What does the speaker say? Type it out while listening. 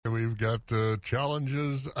got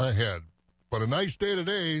challenges ahead. But a nice day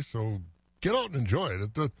today, so get out and enjoy it.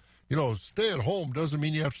 Stay at home doesn't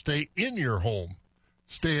mean you have to stay in your home.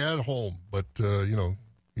 Stay at home, but,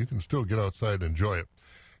 you can still get outside and enjoy it.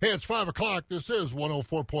 Hey, it's 5 o'clock. This is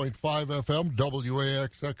 104.5 FM,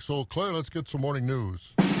 WAXX Eau Claire. Let's get some morning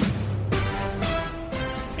news.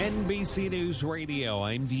 NBC News Radio,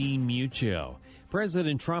 I'm Dean Muccio.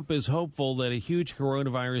 President Trump is hopeful that a huge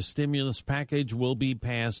coronavirus stimulus package will be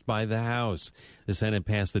passed by the House. The Senate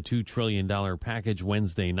passed the $2 trillion package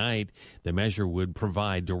Wednesday night. The measure would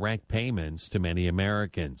provide direct payments to many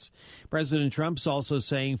Americans. President Trump's also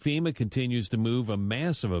saying FEMA continues to move a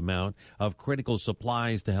massive amount of critical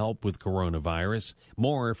supplies to help with coronavirus.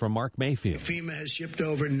 More from Mark Mayfield. FEMA has shipped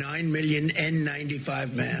over 9 million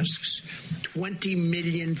N95 masks, 20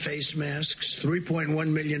 million face masks, 3.1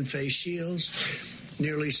 million face shields,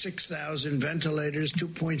 nearly 6,000 ventilators,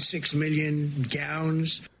 2.6 million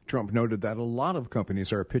gowns. Trump noted that a lot of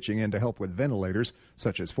companies are pitching in to help with ventilators,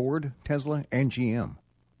 such as Ford, Tesla, and GM.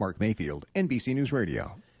 Mark Mayfield, NBC News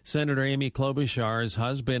Radio. Senator Amy Klobuchar's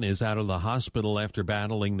husband is out of the hospital after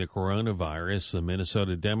battling the coronavirus. The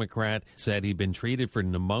Minnesota Democrat said he'd been treated for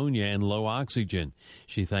pneumonia and low oxygen.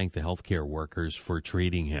 She thanked the healthcare workers for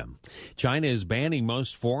treating him. China is banning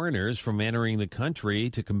most foreigners from entering the country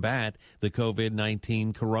to combat the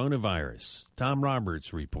COVID-19 coronavirus. Tom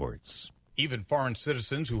Roberts reports. Even foreign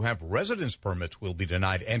citizens who have residence permits will be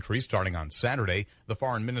denied entry starting on Saturday. The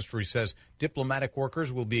Foreign Ministry says diplomatic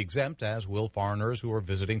workers will be exempt, as will foreigners who are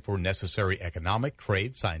visiting for necessary economic,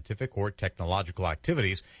 trade, scientific, or technological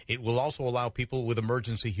activities. It will also allow people with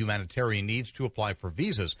emergency humanitarian needs to apply for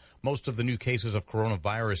visas. Most of the new cases of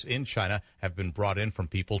coronavirus in China have been brought in from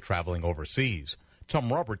people traveling overseas.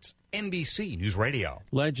 Tom Roberts, NBC News Radio.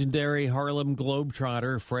 Legendary Harlem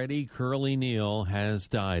Globetrotter Freddie Curly Neal has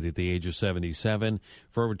died at the age of 77.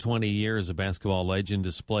 For over 20 years, a basketball legend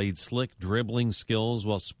displayed slick dribbling skills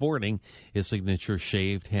while sporting his signature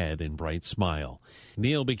shaved head and bright smile.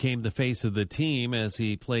 Neal became the face of the team as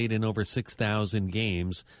he played in over 6,000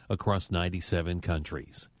 games across 97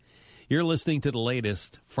 countries. You're listening to the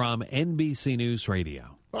latest from NBC News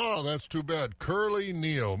Radio. Oh, that's too bad. Curly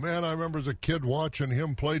Neal. Man, I remember as a kid watching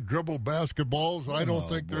him play dribble basketballs. I don't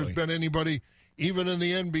think there's been anybody, even in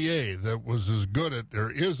the NBA, that was as good at, or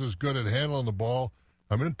is as good at handling the ball.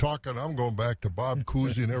 I'm going back to Bob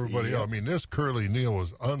Cousy and everybody else. I mean, this Curly Neal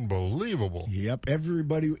was unbelievable. Yep,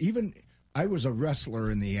 everybody, even I was a wrestler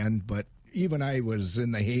in the end, but even I was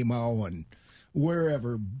in the Haymow and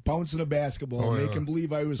wherever, bouncing a basketball, making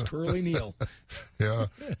believe I was Curly Neal. Yeah,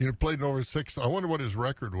 he played in over 6. I wonder what his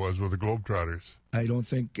record was with the Globetrotters. I don't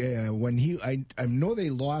think I know they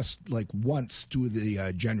lost like once to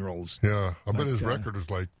the Generals. Yeah, I bet his record was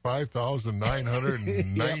like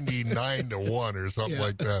 5,999 to 1 or something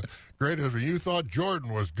like that. Great. You thought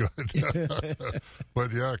Jordan was good.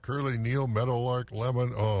 But yeah, Curly Neal, Meadowlark,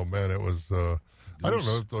 Lemon. Oh man, it was. I don't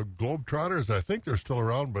know if the Globetrotters, I think they're still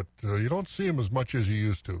around, but you don't see them as much as you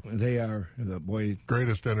used to. They are.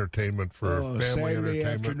 Greatest entertainment for family Saturday entertainment.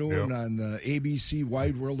 afternoon on the ABC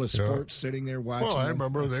Wide World of Sports, sitting there watching. Well, I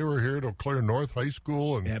remember they were here to Clare North High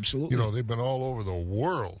School, and absolutely, they've been all over the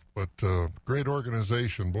world. But great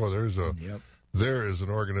organization. Boy, there is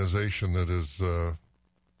an organization that is,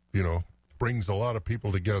 brings a lot of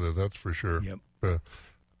people together. That's for sure. Yep.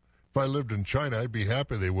 If I lived in China, I'd be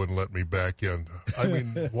happy they wouldn't let me back in. I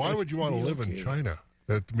mean, why would you want to live in China?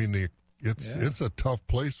 It's a tough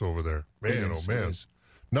place over there. Man, oh man.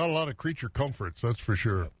 Not a lot of creature comforts, that's for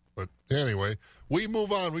sure. Yep. But anyway, we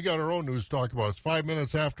move on. We got our own news to talk about. It's 5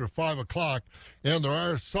 minutes after 5 o'clock, and there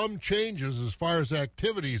are some changes as far as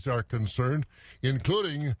activities are concerned,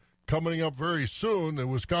 including coming up very soon, the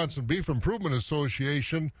Wisconsin Beef Improvement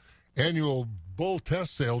Association annual bull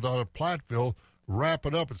test sale down at Platteville.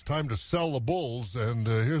 Wrapping up, it's time to sell the bulls, and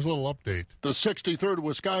here's a little update. The 63rd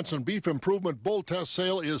Wisconsin Beef Improvement Bull Test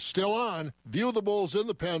Sale is still on. View the bulls in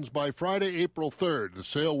the pens by Friday, April 3rd. The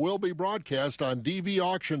sale will be broadcast on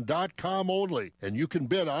dvauction.com only, and you can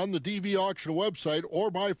bid on the DV Auction website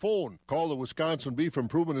or by phone. Call the Wisconsin Beef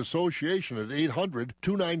Improvement Association at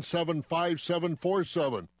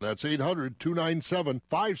 800-297-5747. That's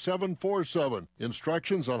 800-297-5747.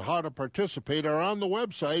 Instructions on how to participate are on the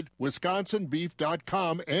website, wisconsinbeef.com,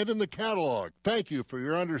 and in the catalog. Thank you for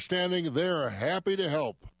your understanding. They're happy to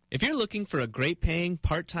help. If you're looking for a great-paying,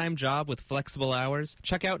 part-time job with flexible hours,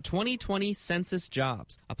 check out 2020 Census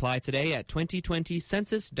Jobs. Apply today at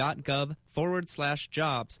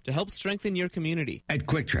 2020census.gov/jobs to help strengthen your community. At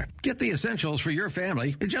Quick Trip, get the essentials for your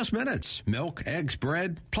family in just minutes. Milk, eggs,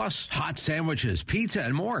 bread, plus hot sandwiches, pizza,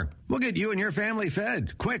 and more. We'll get you and your family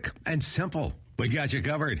fed, quick and simple. We got you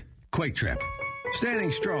covered. Quake Trip,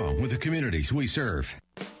 standing strong with the communities we serve.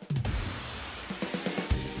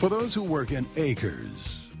 For those who work in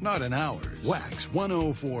acres, not in hours, Wax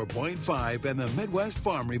 104.5 and the Midwest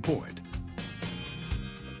Farm Report.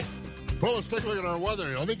 Well, let's take a look at our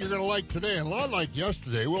weather. I think you're going to like today. And a lot like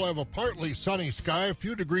yesterday, we'll have a partly sunny sky, a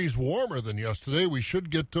few degrees warmer than yesterday. We should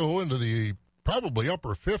get into the probably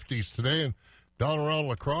upper 50s today, and down around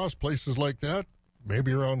La Crosse, places like that,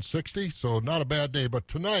 maybe around 60. So not a bad day. But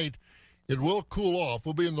tonight, it will cool off.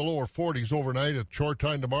 We'll be in the lower 40s overnight at short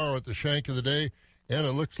time tomorrow at the shank of the day. And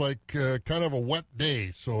it looks like kind of a wet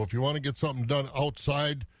day. So if you want to get something done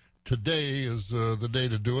outside, today is the day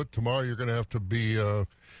to do it. Tomorrow, you're going to have to be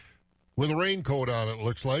with a raincoat on, it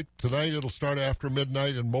looks like. Tonight it'll start after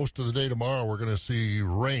midnight, and most of the day tomorrow we're going to see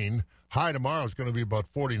rain. High tomorrow is going to be about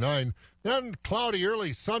 49. Then cloudy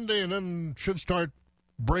early Sunday, and then should start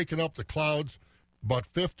breaking up the clouds, about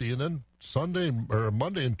 50. And then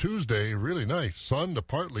Monday and Tuesday, really nice. Sun to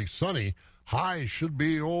partly sunny. High should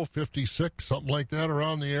be, 56, something like that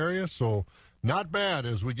around the area. So not bad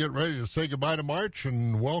as we get ready to say goodbye to March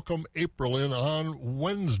and welcome April in on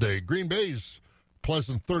Wednesday. Green Bay's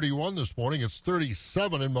pleasant 31 this morning. It's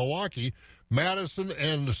 37 in Milwaukee. Madison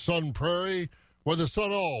and Sun Prairie, where the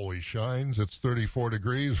sun always shines, it's 34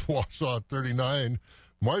 degrees. Wausau at 39.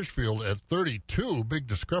 Marshfield at 32. Big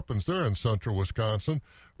discrepancy there in central Wisconsin.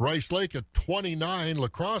 Rice Lake at 29. La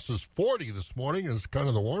Crosse is 40 this morning, is kind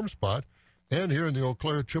of the warm spot. And here in the Eau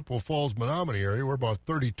Claire, Chippewa Falls, Menominee area, we're about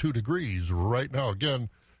 32 degrees right now. Again,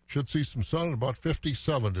 should see some sun, about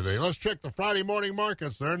 57 today. Let's check the Friday morning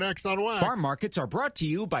markets. They're next on Wax. Farm markets are brought to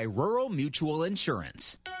you by Rural Mutual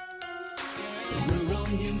Insurance. Rural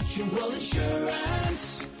Mutual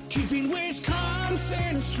Insurance, keeping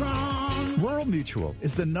Wisconsin strong. Rural Mutual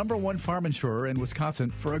is the #1 farm insurer in Wisconsin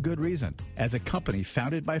for a good reason. As a company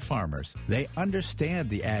founded by farmers, they understand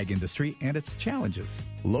the ag industry and its challenges.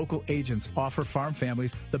 Local agents offer farm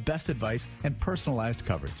families the best advice and personalized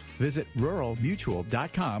coverage. Visit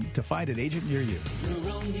ruralmutual.com to find an agent near you.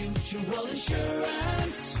 Rural Mutual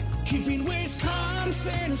Insurance, keeping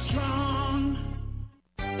Wisconsin strong.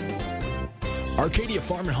 Arcadia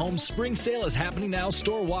Farm and Home's spring sale is happening now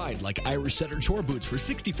store-wide, like Irish Setter chore boots for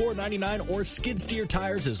 $64.99 or skid steer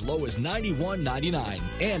tires as low as $91.99.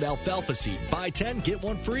 And alfalfa seed, buy 10, get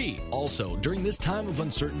 1 free. Also, during this time of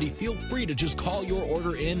uncertainty, feel free to just call your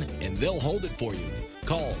order in and they'll hold it for you.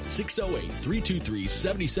 Call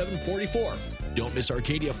 608-323-7744. Don't miss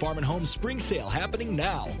Arcadia Farm and Home's spring sale happening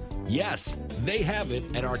now. Yes, they have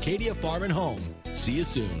it at Arcadia Farm and Home. See you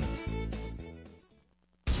soon.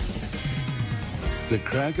 The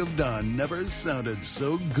crack of dawn never sounded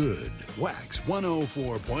so good. Wax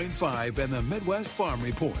 104.5 and the Midwest Farm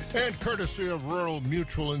Report. And courtesy of Rural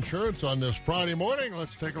Mutual Insurance on this Friday morning,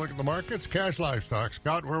 let's take a look at the markets. Cash livestock.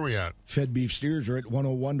 Scott, where are we at? Fed beef steers are at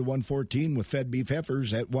 101 to 114, with fed beef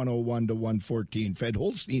heifers at 101 to 114. Fed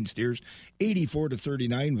Holstein steers 84 to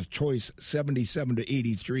 39, with choice 77 to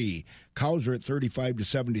 83. Cows are at 35 to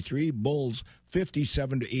 73. Bulls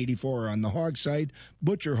 57 to 84. On the hog side,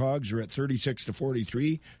 butcher hogs are at 36 to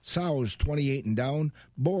 43. Sows 28 and down.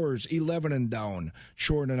 Boars 11 and down.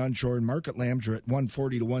 Shorn and unshorn market lambs are at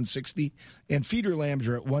 140 to 160, and feeder lambs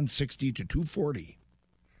are at 160 to 240.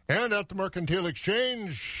 And at the Mercantile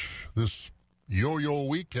Exchange, this yo-yo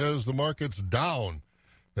week as the market's down.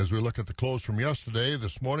 As we look at the close from yesterday,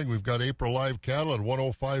 this morning we've got April live cattle at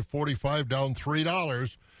 105.45, down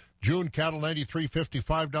 $3. June cattle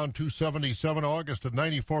 93.55, down 277. August at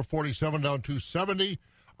 94.47, down 270.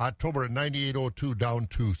 October at 98.02, down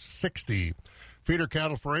 260. Feeder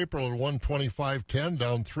cattle for April at 125.10,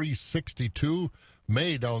 down 362.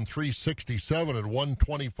 May down 367 at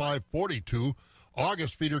 125.42.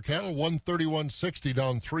 August feeder cattle 131.60,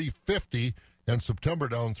 down 350. And September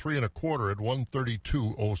down 3 1/4 at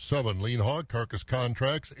 132.07. Lean hog carcass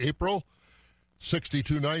contracts April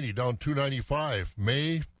 62.90, down 295.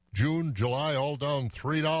 May, June, July all down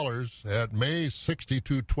 $3 at May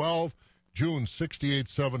 62.12, June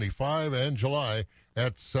 68.75, and July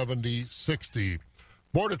at 70.60.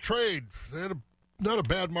 Board of Trade, they had not a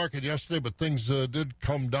bad market yesterday, but things did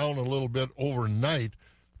come down a little bit overnight.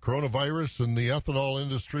 Coronavirus and the ethanol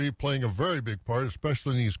industry playing a very big part,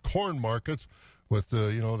 especially in these corn markets with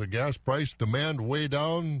the gas price demand way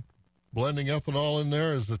down. Blending ethanol in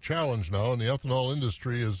there is a challenge now, and the ethanol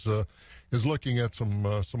industry is looking at some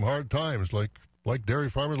hard times, like dairy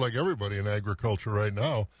farmers, like everybody in agriculture right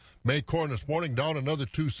now. May corn this morning down another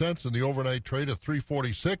 2 cents in the overnight trade at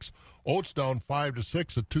 3.46. Oats down 5 to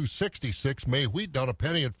 6 at 2.66. May wheat down a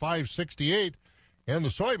penny at 5.68. And the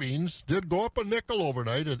soybeans did go up a nickel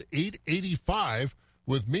overnight at 8.85.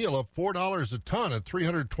 with meal up $4 a ton at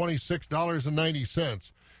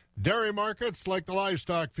 $326.90. Dairy markets like the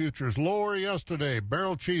livestock futures lower yesterday.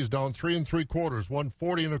 Barrel cheese down 3 3/4,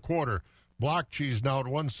 $1.40 1/4. Block cheese now at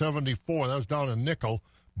 $1.74. That's down a nickel.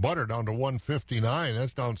 Butter down to $1.59.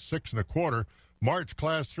 That's down 6 1/4. March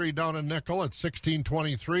Class 3 down a nickel at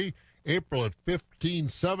 $16.23. April at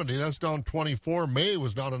 $15.70. That's down 24. May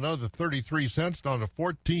was down another 33 cents, down to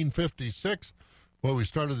 $14.56. Well, we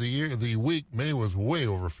started the week. May was way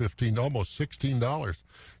over $15, almost $16.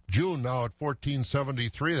 June now at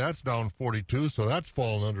 $14.73. That's down 42, so that's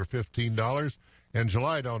fallen under $15. And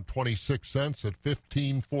July down 26 cents at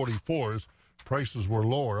 $15.44. Prices were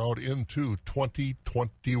lower out into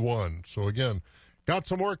 2021. So again, got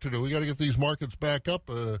some work to do. We got to get these markets back up.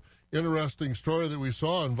 Interesting story that we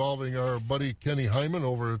saw involving our buddy Kenny Hyman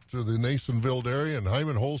over at the Nasonville Dairy and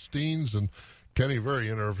Hyman Holsteins. And Kenny very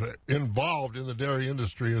involved in the dairy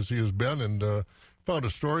industry as he has been, and found a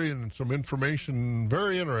story and some information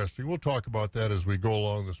very interesting. We'll talk about that as we go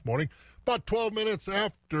along this morning. About 12 minutes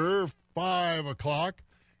after 5 o'clock,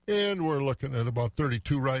 and we're looking at about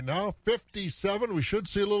 32 right now. 57, we should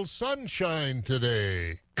see a little sunshine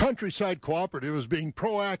today. Countryside Cooperative is being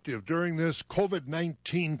proactive during this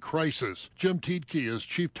COVID-19 crisis. Jim Tiedtke is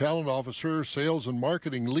Chief Talent Officer, Sales and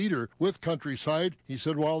Marketing Leader with Countryside. He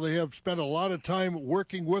said while they have spent a lot of time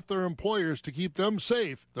working with their employers to keep them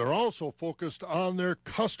safe, they're also focused on their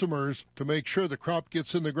customers to make sure the crop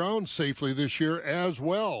gets in the ground safely this year as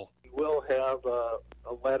well. We'll have a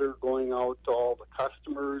letter going out to all the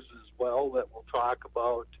customers as well that will talk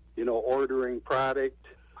about, ordering product,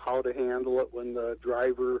 how to handle it when the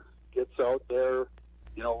driver gets out there.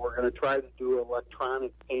 We're going to try to do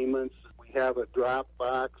electronic payments. We have a drop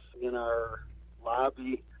box in our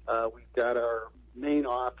lobby. We've got our main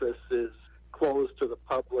office is closed to the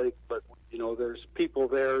public, but, there's people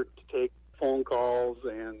there to take phone calls,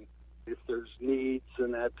 and if there's needs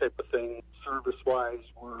and that type of thing, service-wise,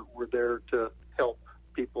 we're there to help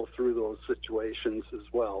people through those situations as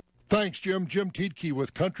well. Thanks, Jim. Jim Tiedtke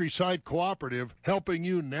with Countryside Cooperative, helping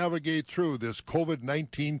you navigate through this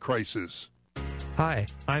COVID-19 crisis. Hi,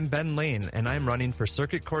 I'm Ben Lane, and I'm running for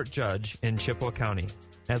Circuit Court Judge in Chippewa County.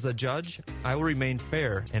 As a judge, I will remain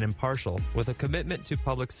fair and impartial with a commitment to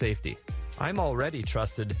public safety. I'm already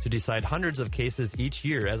trusted to decide hundreds of cases each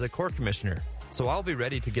year as a court commissioner, so I'll be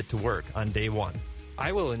ready to get to work on day one.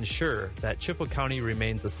 I will ensure that Chippewa County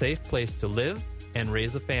remains a safe place to live and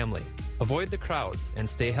raise a family. Avoid the crowds and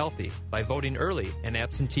stay healthy by voting early and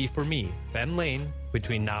absentee for me, Ben Lane,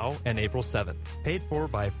 between now and April 7th. Paid for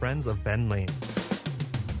by Friends of Ben Lane.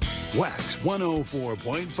 Wax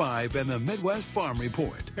 104.5 and the Midwest Farm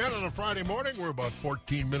Report. And on a Friday morning, we're about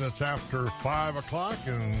 14 minutes after 5 o'clock.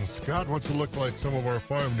 And Scott, what's it look like some of our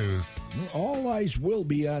farm news? All eyes will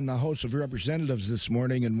be on the House of Representatives this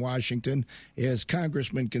morning in Washington as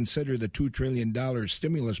congressmen consider the $2 trillion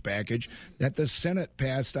stimulus package that the Senate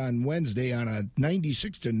passed on Wednesday on a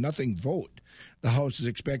 96-0 vote. The House is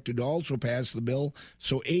expected to also pass the bill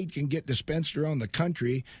so aid can get dispensed around the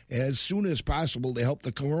country as soon as possible to help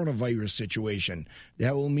the coronavirus situation.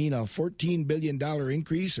 That will mean a $14 billion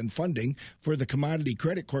increase in funding for the Commodity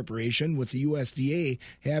Credit Corporation, with the USDA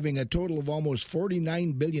having a total of almost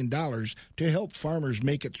 $49 billion to help farmers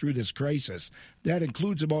make it through this crisis. That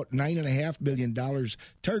includes about $9.5 billion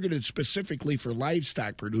targeted specifically for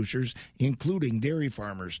livestock producers, including dairy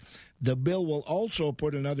farmers. The bill will also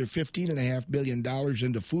put another $15.5 billion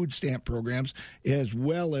into food stamp programs, as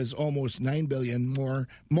well as almost $9 billion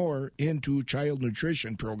more into child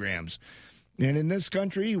nutrition programs. And in this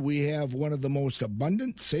country, we have one of the most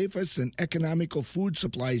abundant, safest, and economical food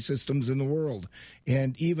supply systems in the world.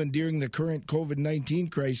 And even during the current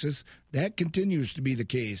COVID-19 crisis, that continues to be the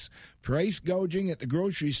case. Price gouging at the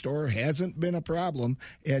grocery store hasn't been a problem,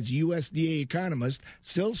 as USDA economists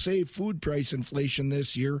still say food price inflation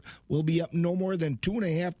this year will be up no more than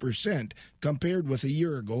 2.5% compared with a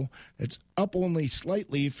year ago. That's up only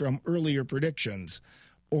slightly from earlier predictions.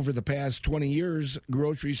 Over the past 20 years,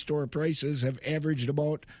 grocery store prices have averaged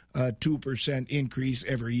about a 2% increase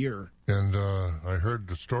every year. And I heard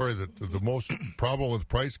the story that the most problem with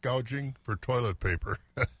price gouging for toilet paper.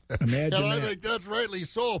 Imagine and I that. think that's rightly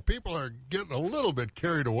so. People are getting a little bit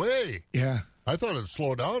carried away. Yeah. I thought it'd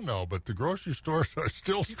slow down now, but the grocery stores are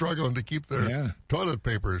still struggling to keep their toilet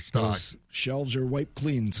paper stocked. Those shelves are wiped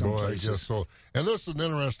clean some places. I guess so. And this is an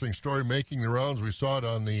interesting story making the rounds. We saw it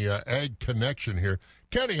on the Ag Connection here.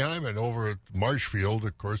 Kenny Hyman over at Marshfield,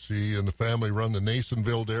 of course, he and the family run the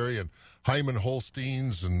Nasonville Dairy and Hyman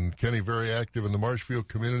Holsteins, and Kenny very active in the Marshfield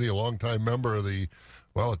community, a longtime member of the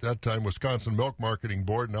well, at that time, Wisconsin Milk Marketing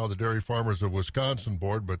Board, now the Dairy Farmers of Wisconsin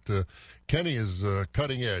Board. But Kenny is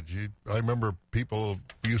cutting edge. I remember people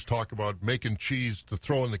used to talk about making cheese to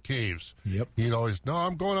throw in the caves. Yep. He'd always, no,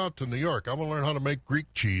 I'm going out to New York. I want to learn how to make Greek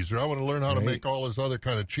cheese, or I want to learn how to make all this other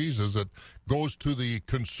kind of cheeses that goes to the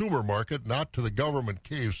consumer market, not to the government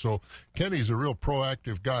cave. So Kenny's a real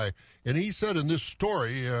proactive guy. And he said in this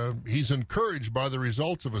story, he's encouraged by the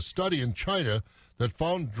results of a study in China that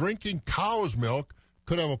found drinking cow's milk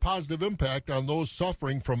could have a positive impact on those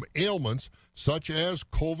suffering from ailments such as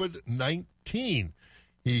COVID-19.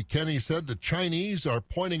 Kenny said the Chinese are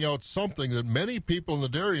pointing out something that many people in the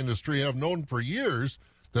dairy industry have known for years,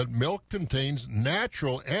 that milk contains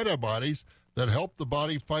natural antibodies that help the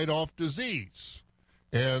body fight off disease.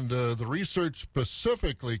 And the research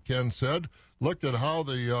specifically, Ken said, looked at how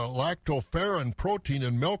the lactoferrin protein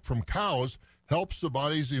in milk from cows helps the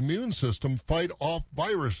body's immune system fight off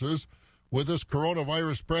viruses. With this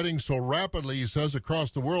coronavirus spreading so rapidly, he says,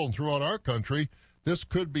 across the world and throughout our country, this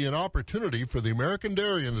could be an opportunity for the American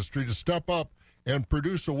dairy industry to step up and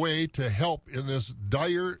produce a way to help in this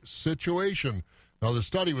dire situation. Now, the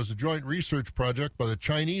study was a joint research project by the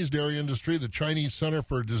Chinese dairy industry, the Chinese Center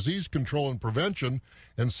for Disease Control and Prevention,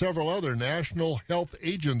 and several other national health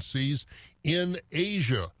agencies in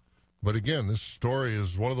Asia. But again, this story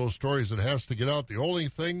is one of those stories that has to get out. The only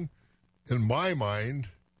thing in my mind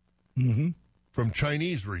from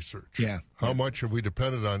Chinese research. Yeah. How much have we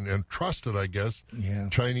depended on and trusted, I guess,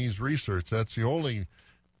 Chinese research? That's the only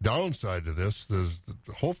downside to this.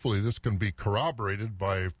 Hopefully this can be corroborated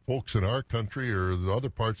by folks in our country or the other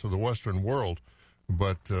parts of the Western world.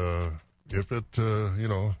 But if it,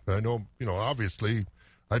 I know, obviously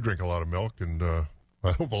I drink a lot of milk, and I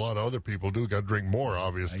hope a lot of other people do. Got to drink more,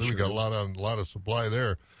 obviously. We got a lot of supply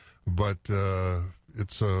there. But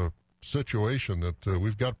it's a situation that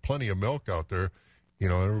we've got plenty of milk out there.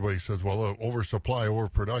 Everybody says, well, oversupply,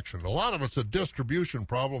 overproduction. A lot of it's a distribution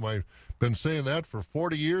problem. I've been saying that for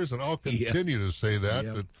 40 years, and I'll continue to say that.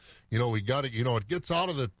 That we got to, it gets out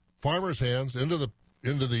of the farmers' hands into the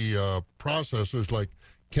processors like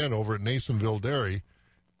Ken over at Nasonville Dairy,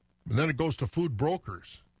 and then it goes to food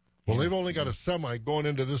brokers. Well, they've only got a semi going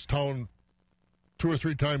into this town 2 or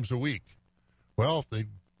 3 times a week. Well, if they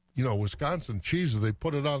Wisconsin cheeses, they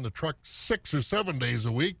put it on the truck 6 or 7 days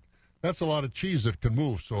a week. That's a lot of cheese that can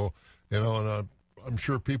move. So, and I'm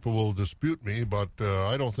sure people will dispute me, but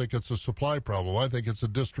I don't think it's a supply problem. I think it's a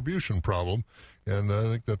distribution problem. And I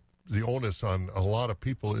think that the onus on a lot of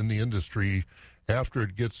people in the industry, after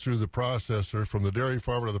it gets through the processor, from the dairy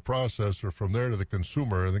farmer to the processor, from there to the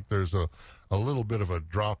consumer, I think there's a little bit of a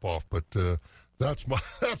drop-off. But that's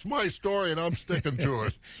my story, and I'm sticking to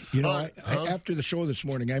it. After the show this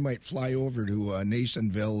morning, I might fly over to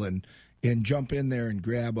Nasonville and jump in there and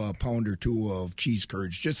grab a pound or two of cheese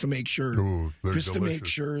curds just to make sure. Ooh, just delicious. to make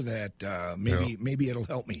sure that maybe it'll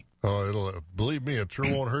help me. Oh, believe me, it sure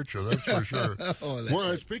won't hurt you. That's for sure.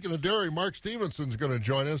 Speaking of dairy, Mark Stevenson's going to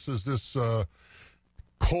join us as this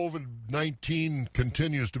COVID-19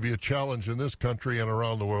 continues to be a challenge in this country and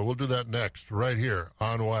around the world. We'll do that next, right here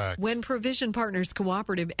on WAC. When Provision Partners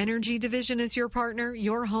Cooperative Energy Division is your partner,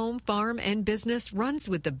 your home, farm, and business runs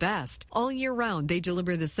with the best. All year round, they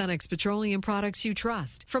deliver the Cenex petroleum products you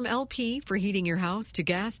trust. From LP for heating your house to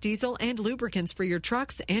gas, diesel, and lubricants for your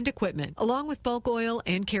trucks and equipment, along with bulk oil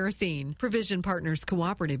and kerosene. Provision Partners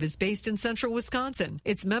Cooperative is based in central Wisconsin.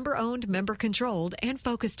 It's member-owned, member-controlled, and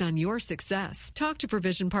focused on your success. Talk to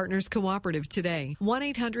Provision Partners Cooperative today.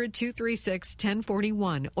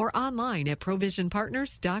 1-800-236-1041 or online at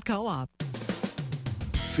provisionpartners.coop.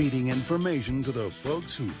 Feeding information to the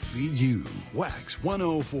folks who feed you. Wax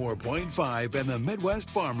 104.5 and the Midwest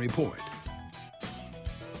Farm Report.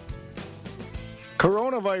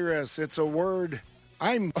 Coronavirus, it's a word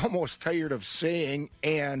I'm almost tired of saying,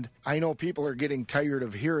 and I know people are getting tired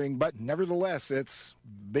of hearing, but nevertheless, it's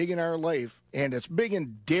big in our life, and it's big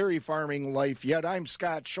in dairy farming life. Yet I'm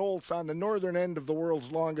Scott Schultz on the northern end of the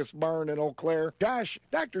world's longest barn in Eau Claire. Josh,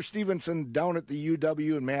 Dr. Stevenson down at the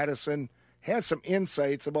UW in Madison has some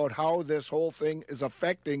insights about how this whole thing is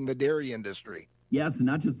affecting the dairy industry. Yes, and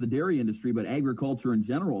not just the dairy industry, but agriculture in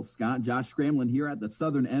general, Scott. Josh Scramlin here at the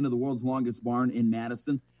southern end of the world's longest barn in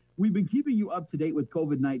Madison. We've been keeping you up to date with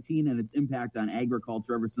COVID-19 and its impact on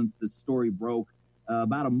agriculture ever since this story broke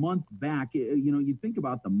about a month back. You think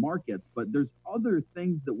about the markets, but there's other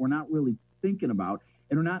things that we're not really thinking about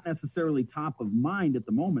and are not necessarily top of mind at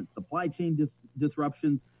the moment. Supply chain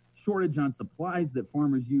disruptions, shortage on supplies that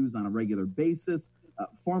farmers use on a regular basis.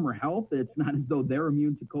 Farmer health, it's not as though they're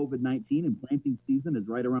immune to COVID-19, and planting season is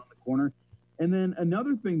right around the corner. And then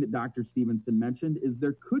another thing that Dr. Stevenson mentioned is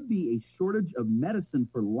there could be a shortage of medicine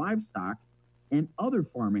for livestock and other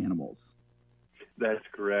farm animals. That's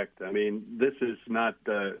correct. I mean, this is not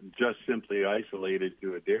just simply isolated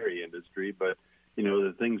to a dairy industry, but, you know,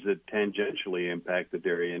 the things that tangentially impact the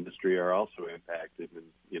dairy industry are also impacted. And,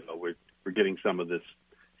 you know, we're getting some of this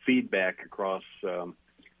feedback across,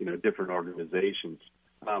 you know, different organizations.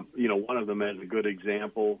 You know, one of them as a good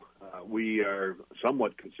example, we are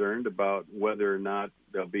somewhat concerned about whether or not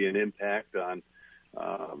there'll be an impact on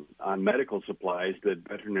medical supplies that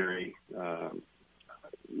veterinary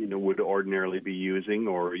you know, would ordinarily be using,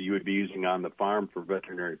 or you would be using on the farm for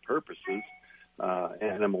veterinary purposes,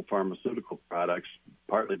 animal pharmaceutical products,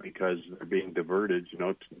 partly because they're being diverted, you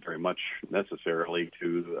know, very much necessarily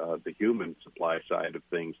to the human supply side of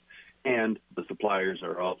things. And the suppliers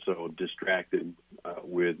are also distracted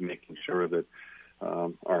with making sure that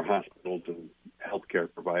our hospitals and healthcare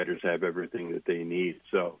providers have everything that they need.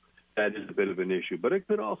 So that is a bit of an issue, but it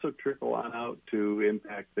could also trickle on out to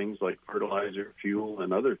impact things like fertilizer, fuel,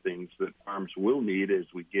 and other things that farms will need as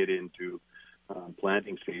we get into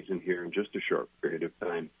planting season here in just a short period of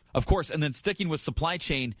time. Of course, and then sticking with supply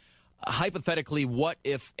chain, hypothetically, what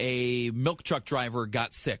if a milk truck driver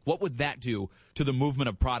got sick? What would that do to the movement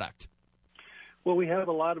of product? Well, we have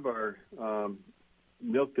a lot of our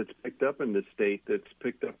milk that's picked up in the state that's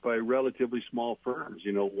picked up by relatively small firms,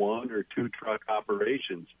 you know, 1 or 2 truck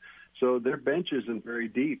operations. So their bench isn't very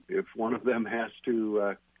deep. If one of them has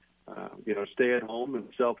to, you know, stay at home and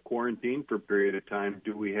self-quarantine for a period of time,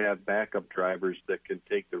 do we have backup drivers that can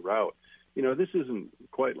take the route? You know, this isn't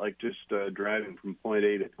quite like just driving from point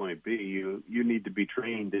A to point B. You need to be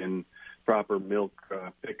trained in proper milk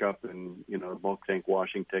pickup and, you know, bulk tank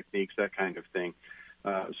washing techniques, that kind of thing.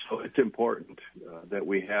 So it's important that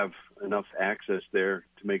we have enough access there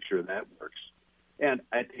to make sure that works. And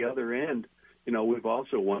at the other end, you know, we've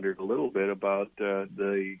also wondered a little bit about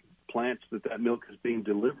the plants that milk is being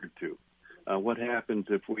delivered to. What happens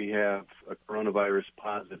if we have a coronavirus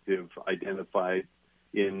positive identified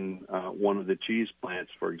in one of the cheese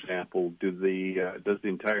plants, for example? Does the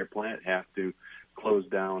entire plant have to close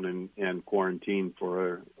down and quarantine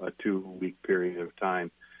for a 2-week period of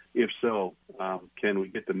time? If so, can we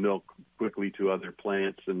get the milk quickly to other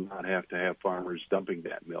plants and not have to have farmers dumping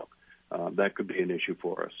that milk? That could be an issue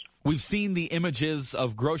for us. We've seen the images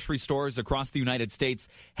of grocery stores across the United States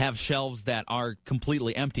have shelves that are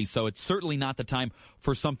completely empty, so it's certainly not the time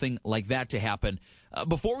for something like that to happen.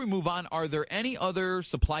 Before we move on, are there any other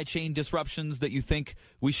supply chain disruptions that you think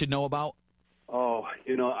we should know about? Oh,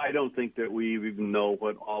 you know, I don't think that we even know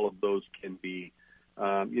what all of those can be.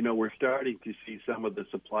 You know, we're starting to see some of the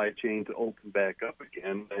supply chains open back up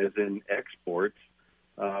again, as in exports.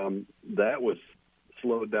 That was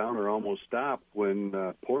slowed down or almost stopped when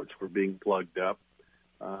ports were being plugged up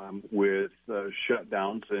with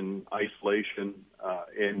shutdowns and isolation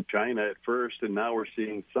in China at first, and now we're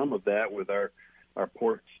seeing some of that with our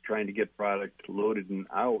ports trying to get product loaded and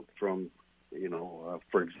out from, you know,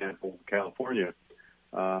 for example, California.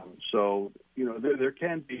 So, you know, there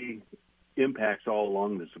can be impacts all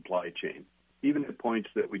along the supply chain, even at points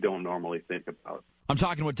that we don't normally think about. I'm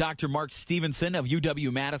talking with Dr. Mark Stevenson of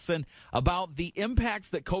UW-Madison about the impacts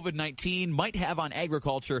that COVID-19 might have on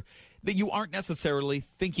agriculture that you aren't necessarily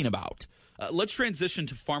thinking about. Let's transition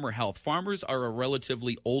to farmer health. Farmers are a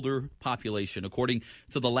relatively older population. According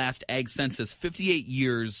to the last ag census, 58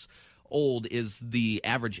 years old is the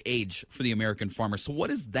average age for the American farmer. So what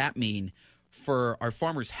does that mean for our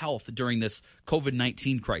farmers' health during this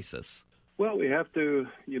COVID-19 crisis? Well, we have to,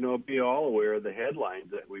 you know, be all aware of the headlines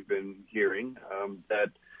that we've been hearing, that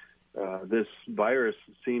this virus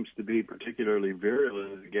seems to be particularly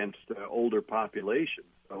virulent against older populations.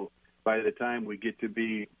 So by the time we get to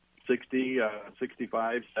be 60,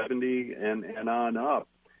 65, 70, and on up,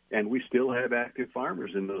 and we still have active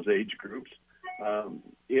farmers in those age groups,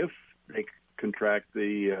 if they contract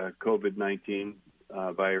the COVID-19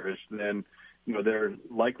 virus, then you know, they're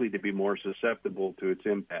likely to be more susceptible to its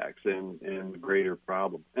impacts and a greater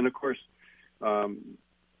problem. And, of course,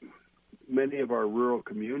 many of our rural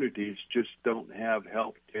communities just don't have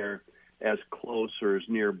health care as close or as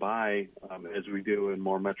nearby as we do in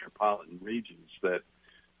more metropolitan regions that,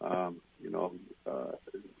 you know,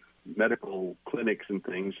 medical clinics and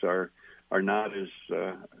things are not as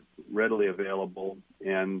readily available,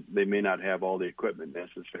 and they may not have all the equipment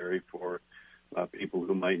necessary for people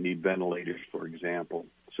who might need ventilators, for example.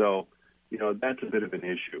 So, you know, that's a bit of an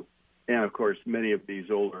issue. And, of course, many of these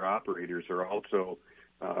older operators are also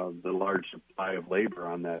the large supply of labor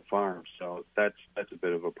on that farm. So that's a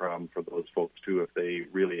bit of a problem for those folks, too, if they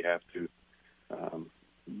really have to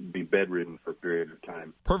be bedridden for a period of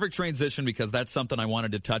time. Perfect transition, because that's something I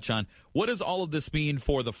wanted to touch on. What does all of this mean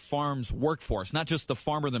for the farm's workforce? Not just the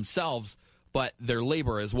farmer themselves, but their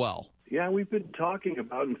labor as well. Yeah, we've been talking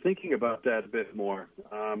about and thinking about that a bit more.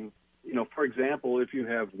 For example, if you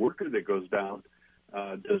have worker that goes down,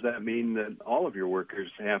 does that mean that all of your workers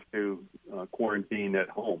have to quarantine at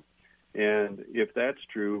home? And if that's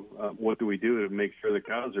true, what do we do to make sure the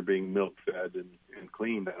cows are being milk-fed and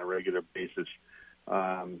cleaned on a regular basis?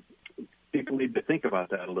 People need to think about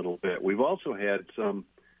that a little bit. We've also had some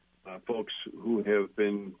folks who have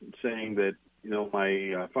been saying that,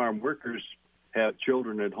 my farm workers have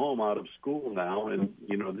children at home out of school now, and,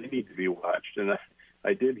 they need to be watched. And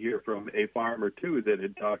I did hear from a farmer, too, that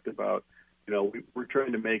had talked about, we're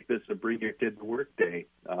trying to make this a bring your kid to work day,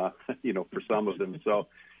 for some of them. So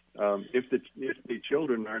if the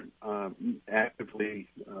children aren't actively,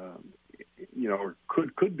 or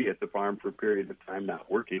could be at the farm for a period of time, not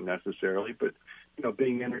working necessarily, but,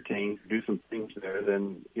 being entertained, do some things there,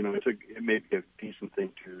 then, it may be a decent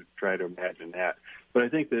thing to try to imagine that. But I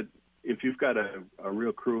think that if you've got a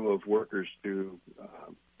real crew of workers to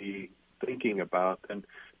be thinking about, then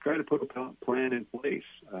try to put a plan in place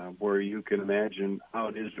where you can imagine how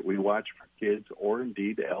it is that we watch for kids or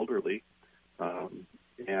indeed elderly,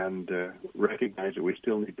 and recognize that we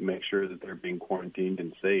still need to make sure that they're being quarantined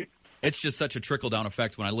and safe. It's just such a trickle-down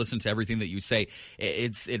effect. When I listen to everything that you say,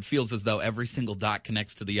 it feels as though every single dot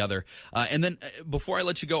connects to the other. And then before I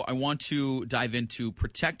let you go, I want to dive into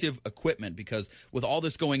protective equipment, because with all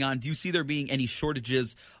this going on, do you see there being any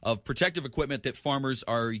shortages of protective equipment that farmers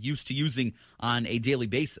are used to using on a daily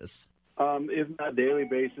basis? If not daily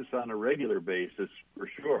basis, on a regular basis, for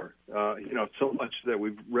sure. So much that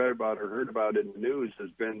we've read about or heard about in the news has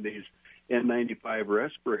been these N95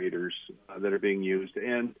 respirators that are being used.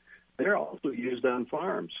 And they're also used on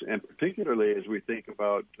farms, and particularly as we think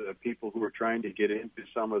about people who are trying to get into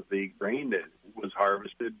some of the grain that was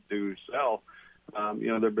harvested to sell.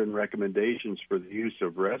 There have been recommendations for the use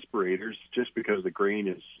of respirators just because the grain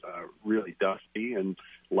is really dusty, and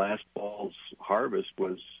last fall's harvest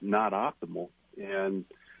was not optimal. And,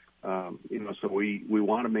 so we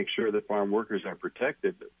want to make sure that farm workers are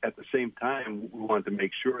protected. At the same time, we want to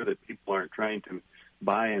make sure that people aren't trying to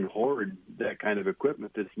buy and hoard that kind of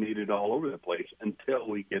equipment that's needed all over the place until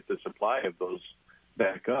we get the supply of those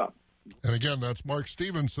back up. And again, that's Mark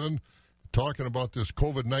Stevenson talking about this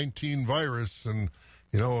COVID-19 virus. And,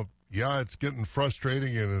 it's getting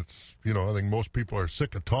frustrating, and it's, I think most people are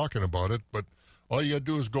sick of talking about it, but all you got to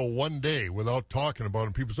do is go one day without talking about it,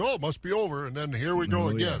 and people say, oh, it must be over, and then here we go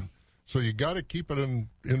again. Yeah. So you got to keep it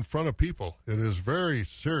in front of people. It is very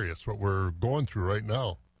serious what we're going through right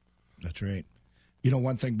now. That's right.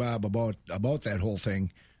 One thing, Bob, about that whole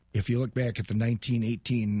thing, if you look back at the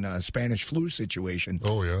 1918 Spanish flu situation,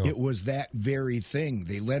 it was that very thing.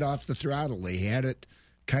 They let off the throttle. They had it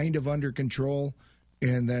kind of under control,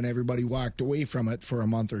 and then everybody walked away from it for a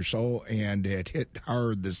month or so, and it hit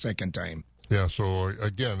hard the second time. Yeah, so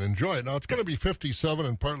again, enjoy it. Now, it's going to be 57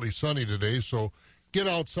 and partly sunny today, so get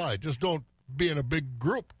outside. Just don't be in a big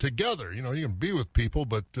group together. You can be with people,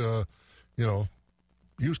 but,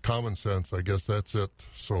 use common sense. I guess that's it.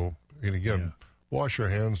 So, and again, wash your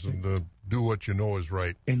hands and do what you know is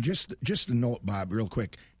right. And just a note, Bob, real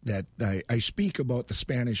quick, that I speak about the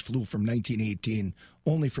Spanish flu from 1918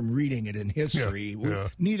 only from reading it in history. Yeah.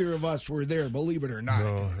 Neither of us were there, believe it or not.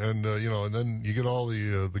 No, and and then you get all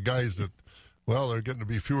the guys that, they're getting to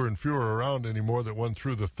be fewer and fewer around anymore that went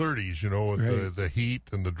through the 30s, with the heat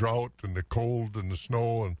and the drought and the cold and the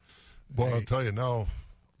snow. And, I'll tell you now,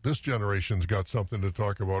 this generation's got something to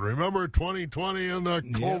talk about. Remember 2020 and the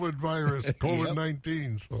COVID virus,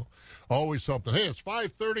 COVID-19. So always something. Hey, it's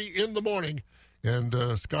 5:30 in the morning, and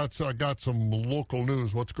Scott's got some local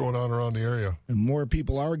news. What's going on around the area? And more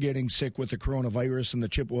people are getting sick with the coronavirus in the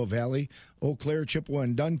Chippewa Valley. Eau Claire, Chippewa,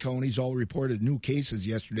 and Dunn counties all reported new cases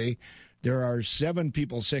yesterday. There are 7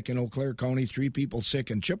 people sick in Eau Claire County, 3 people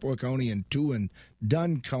sick in Chippewa County, and 2 in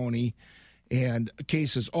Dunn County. And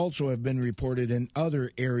cases also have been reported in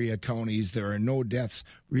other area counties. There are no deaths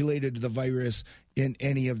related to the virus in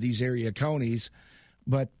any of these area counties.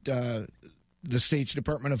 But the state's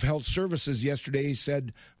Department of Health Services yesterday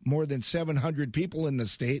said more than 700 people in the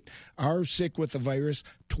state are sick with the virus.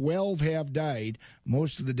 12 have died.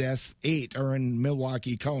 Most of the deaths, 8, are in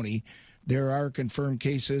Milwaukee County. There are confirmed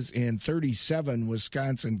cases in 37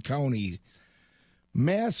 Wisconsin counties.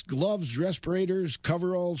 Masks, gloves, respirators,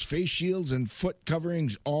 coveralls, face shields, and foot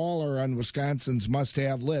coverings all are on Wisconsin's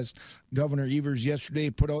must-have list. Governor Evers yesterday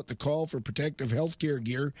put out the call for protective health care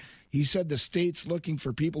gear. He said the state's looking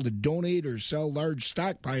for people to donate or sell large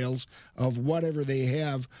stockpiles of whatever they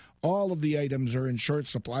have. All of the items are in short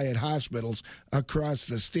supply at hospitals across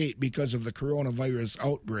the state because of the coronavirus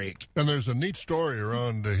outbreak. And there's a neat story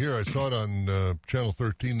around here. I saw it on Channel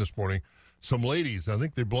 13 this morning. Some ladies, I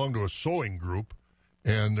think they belong to a sewing group,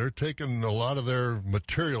 and they're taking a lot of their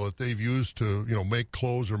material that they've used to, make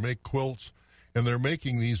clothes or make quilts, and they're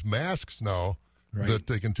making these masks now that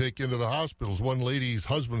they can take into the hospitals. One lady's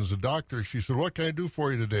husband is a doctor. She said, "What can I do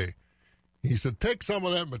for you today?" He said, "Take some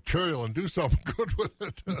of that material and do something good with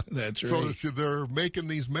it." That's right. So they're making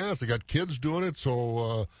these masks. They got kids doing it,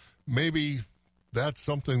 so maybe that's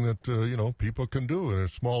something that, people can do in a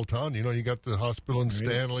small town. You got the hospital in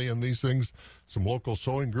Stanley and these things, some local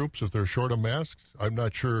sewing groups, if they're short of masks. I'm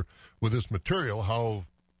not sure with this material how,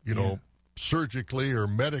 surgically or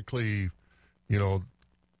medically,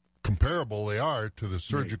 comparable they are to the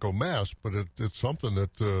surgical mask, but it's something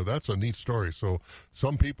that's a neat story. So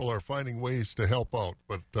some people are finding ways to help out,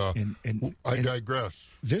 but I digress.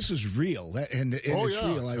 This is real, and it's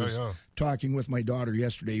real. I was talking with my daughter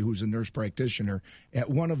yesterday, who's a nurse practitioner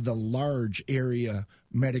at one of the large area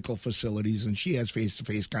medical facilities, and she has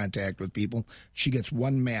face-to-face contact with people. She gets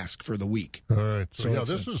one mask for the week. All right. So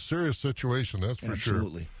this is a serious situation, that's for sure.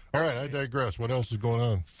 Absolutely. All right, I digress. What else is going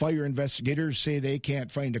on? Fire investigators say they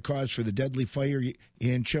can't find a cause for the deadly fire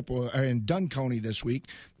in Dunn County this week.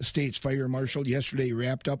 The state's fire marshal yesterday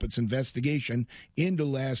wrapped up its investigation into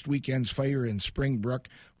last weekend's fire in Springbrook.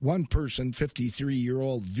 One person,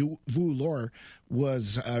 53-year-old Vu Lor,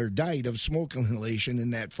 died of smoke inhalation in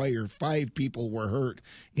that fire. 5 people were hurt.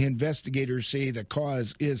 Investigators say the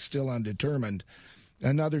cause is still undetermined.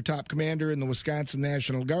 Another top commander in the Wisconsin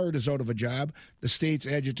National Guard is out of a job. The state's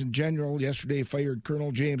adjutant general yesterday fired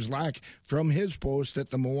Colonel James Locke from his post at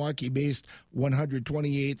the Milwaukee-based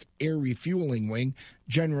 128th Air Refueling Wing.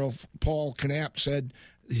 General Paul Knapp said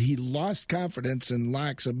he lost confidence in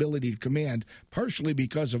Locke's ability to command, partially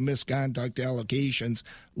because of misconduct allegations.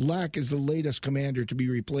 Locke is the latest commander to be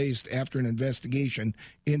replaced after an investigation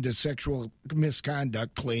into sexual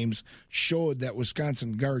misconduct claims showed that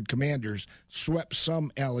Wisconsin Guard commanders swept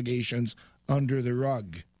some allegations under the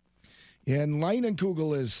rug. And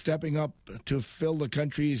Leinenkugel is stepping up to fill the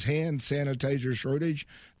country's hand sanitizer shortage.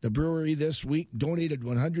 The brewery this week donated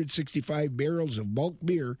 165 barrels of bulk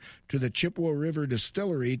beer to the Chippewa River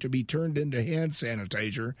Distillery to be turned into hand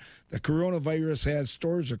sanitizer. The coronavirus has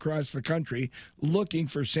stores across the country looking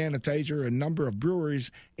for sanitizer. A number of breweries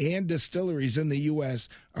and distilleries in the U.S.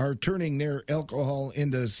 are turning their alcohol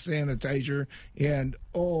into sanitizer. And,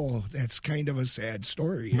 that's kind of a sad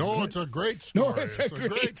story. No, it's a great story. No, it's a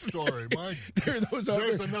great story.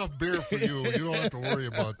 There's enough beer for you. You don't have to worry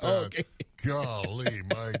about that. Okay. Golly,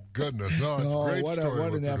 my goodness. No, it's a great story.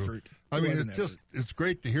 What an effort. I mean, it's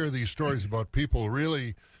great to hear these stories about people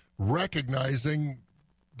really recognizing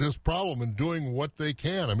this problem and doing what they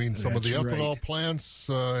can. I mean, some of the ethanol plants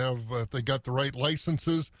if they got the right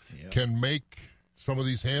licenses, can make some of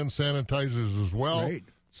these hand sanitizers as well. Right.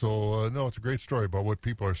 So, it's a great story about what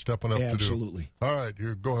people are stepping up to do. Absolutely. All right,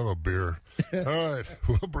 you go have a beer. All right,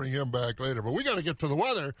 we'll bring him back later. But we got to get to the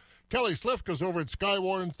weather. Kelly Slifka's over at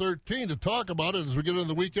Skywarn 13 to talk about it as we get into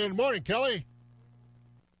the weekend. Morning, Kelly.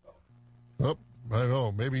 Oh, I don't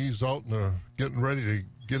know. Maybe he's out and getting ready to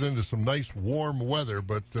get into some nice warm weather.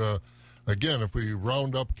 But, again, if we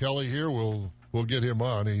round up Kelly here, we'll get him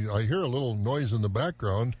on. I hear a little noise in the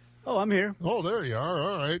background. Oh, I'm here. Oh, there you are.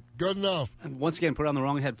 All right. Good enough. And once again, put on the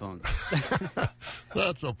wrong headphones.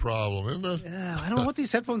 That's a problem, isn't it? Yeah, I don't know what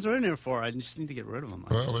these headphones are in here for. I just need to get rid of them.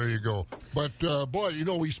 Well, there you go. But, boy,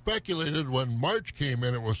 we speculated when March came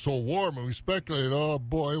in, it was so warm, and we speculated, oh,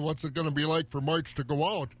 boy, what's it going to be like for March to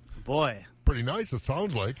go out? Boy. Pretty nice, it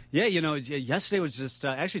sounds like. Yeah, yesterday was just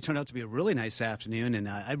actually turned out to be a really nice afternoon, and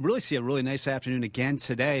I really see a really nice afternoon again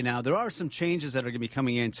today. Now, there are some changes that are going to be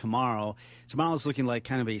coming in tomorrow. Tomorrow's looking like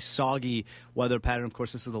kind of a soggy weather pattern. Of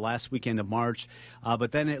course, this is the last weekend of March,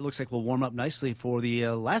 but then it looks like we'll warm up nicely for the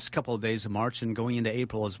last couple of days of March and going into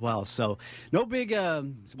April as well. So no big,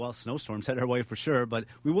 snowstorms headed our way for sure, but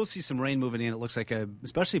we will see some rain moving in. It looks like,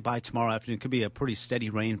 especially by tomorrow afternoon, could be a pretty steady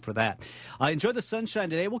rain for that. Enjoy the sunshine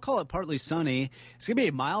today. We'll call it partly sunny. It's going to be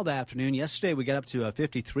a mild afternoon. Yesterday we got up to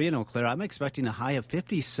 53 in Eau Claire. I'm expecting a high of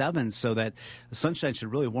 57, so that the sunshine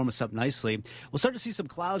should really warm us up nicely. We'll start to see some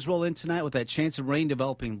clouds roll in tonight with that chance of rain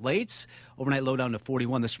developing late. Overnight low down to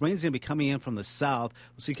 41. This rain's going to be coming in from the south.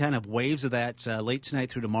 We'll see kind of waves of that late tonight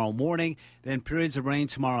through tomorrow morning. Then periods of rain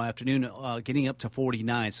tomorrow afternoon, getting up to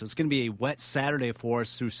 49. So it's going to be a wet Saturday for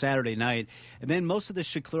us through Saturday night. And then most of this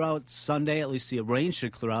should clear out Sunday. At least the rain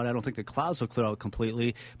should clear out. I don't think the clouds will clear out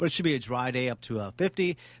completely, but it should be a dry day up to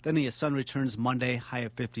 50. Then the sun returns Monday, high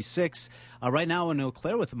at 56. Right now in Eau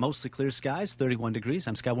Claire with mostly clear skies, 31 degrees.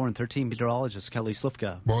 I'm Sky Warren, 13 meteorologist Kelly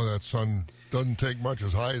Slifka. Boy, that sun doesn't take much.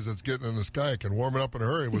 As high as it's getting in the sky, it can warm it up in a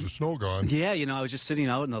hurry with the snow gone. Yeah, I was just sitting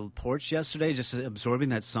out in the porch yesterday, just absorbing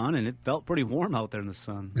that sun, and it felt pretty warm out there in the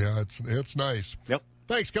sun. Yeah, it's nice. Yep.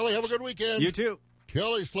 Thanks, Kelly. Have a good weekend. You too.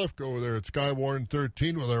 Kelly Slifka over there at Sky Warren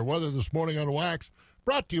 13 with our weather this morning on Wax.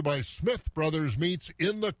 Brought to you by Smith Brothers Meats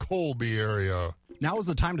in the Colby area. Now is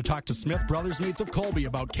the time to talk to Smith Brothers Meats of Colby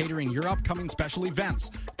about catering your upcoming special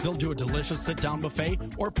events. They'll do a delicious sit-down buffet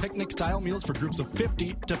or picnic-style meals for groups of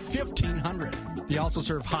 50 to 1,500. They also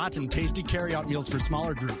serve hot and tasty carry-out meals for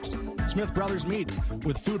smaller groups. Smith Brothers Meats,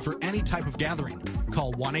 with food for any type of gathering.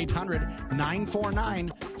 Call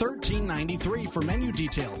 1-800-949-1393 for menu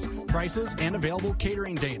details, prices, and available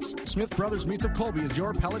catering dates. Smith Brothers Meats of Colby is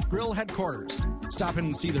your pellet grill headquarters. Stop in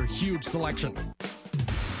and see their huge selection.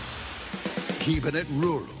 Keeping it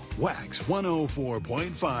rural. Wax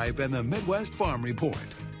 104.5 and the Midwest Farm Report.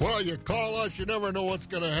 Well, you call us, you never know what's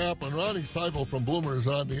going to happen. Ronnie Seipel from Bloomer is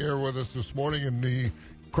on the air with us this morning, and he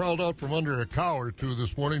crawled out from under a cow or two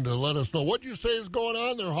this morning to let us know. What'd you say is going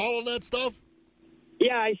on? They're hauling that stuff?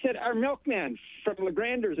 Yeah, I said our milkman from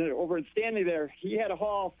Legranders over in Stanley there, he had to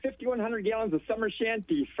haul 5,100 gallons of summer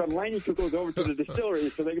shanty from Liney Cuckoos over to the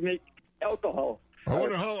distillery so they could make alcohol.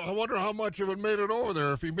 I wonder how much of it made it over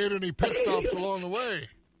there, if he made any pit stops along the way.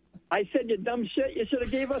 I said, you dumb shit, you should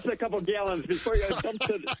have gave us a couple gallons before you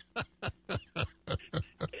dumped it.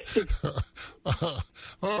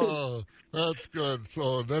 Oh, that's good.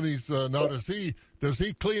 So then he's now does he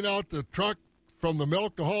clean out the truck from the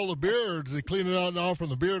milk to haul the beer, or does he clean it out now from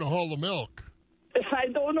the beer to haul the milk? I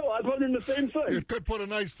don't know. I was wondering the same thing. It could put a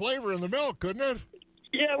nice flavor in the milk, couldn't it?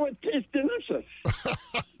 Yeah, it would taste delicious.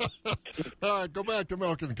 All right, go back to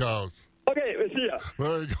milking cows. Okay, we'll see ya.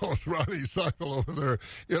 There he goes, Ronnie Seipel over there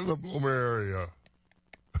in the Bloomer area.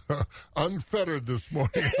 Unfettered this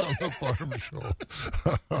morning on the Farm Show.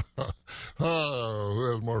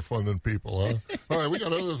 Oh, that's more fun than people, huh? All right, we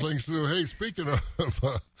got other things to do. Hey, speaking of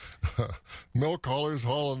milk haulers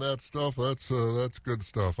hauling that stuff, that's good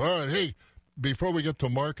stuff. All right, hey, before we get to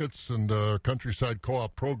markets and Countryside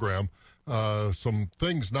Co-op program, some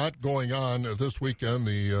things not going on this weekend.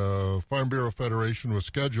 The Farm Bureau Federation was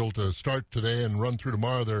scheduled to start today and run through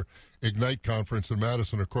tomorrow their Ignite conference in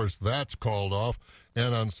Madison. Of course, that's called off.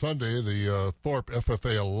 And on Sunday, the Thorpe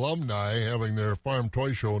FFA alumni having their farm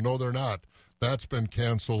toy show. No, they're not. That's been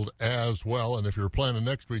canceled as well. And if you're planning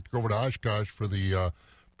next week to go over to Oshkosh for the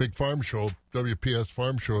big farm show, WPS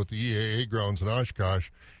Farm Show at the EAA grounds in Oshkosh,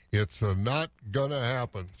 it's not going to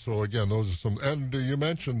happen. So, again, those are some. And you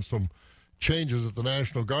mentioned some changes at the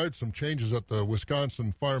National Guard, some changes at the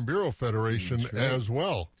Wisconsin Farm Bureau Federation as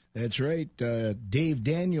well. That's right. Dave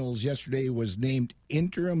Daniels yesterday was named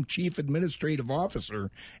Interim Chief Administrative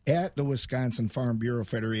Officer at the Wisconsin Farm Bureau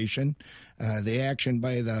Federation. The action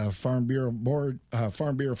by the Farm Bureau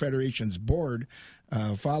Federation's board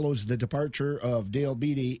follows the departure of Dale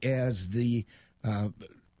Beatty as the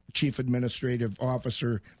Chief Administrative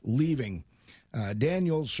Officer leaving.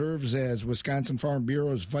 Daniels serves as Wisconsin Farm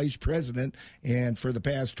Bureau's vice president and for the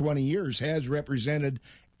past 20 years has represented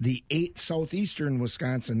the 8 southeastern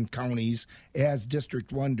Wisconsin counties as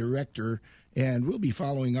District 1 director, and we'll be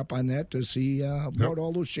following up on that to see about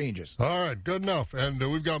all those changes. All right, good enough. And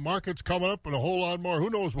we've got markets coming up and a whole lot more. Who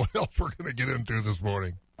knows what else we're going to get into this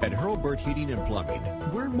morning. At Hurlburt Heating and Plumbing,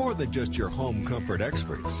 we're more than just your home comfort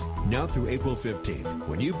experts. Now through April 15th,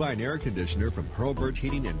 when you buy an air conditioner from Hurlburt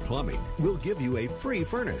Heating and Plumbing, we'll give you a free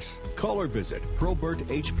furnace. Call or visit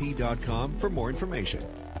hurlburthp.com for more information.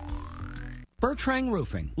 Bertrand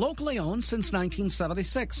Roofing, locally owned since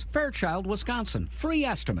 1976. Fairchild, Wisconsin. Free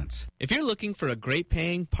estimates. If you're looking for a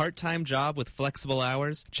great-paying, part-time job with flexible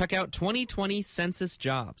hours, check out 2020 Census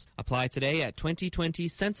Jobs. Apply today at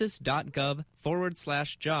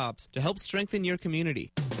 2020census.gov/jobs to help strengthen your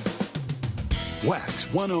community. Wax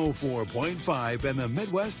 104.5 and the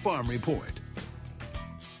Midwest Farm Report.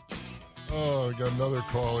 Oh, I got another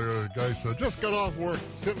call here. The guy said, just got off work,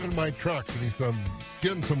 sitting in my truck, and he's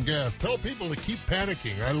getting some gas. Tell people to keep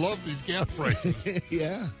panicking. I love these gas prices.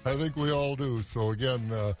 Yeah. I think we all do. So,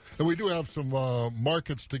 again, and we do have some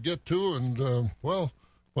markets to get to, and, well,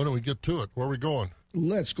 why don't we get to it? Where are we going?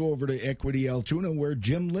 Let's go over to Equity Altoona, where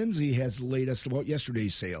Jim Lindsay has the latest about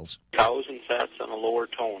yesterday's sales. Cows and tests on a lower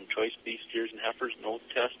tone. Choice beef steers and heifers, no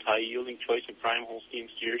test. High-yielding choice and prime Holstein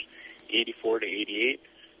steers, 84 to 88.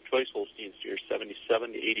 Choice Holstein steers,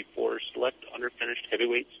 77 to 84. Select underfinished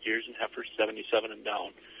heavyweight steers and heifers, 77 and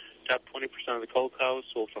down. Top 20% of the cull cows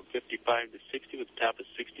sold from 55 to 60, with the top of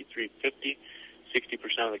 63.50.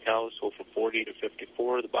 60% of the cows sold from 40 to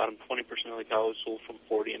 54. The bottom 20% of the cows sold from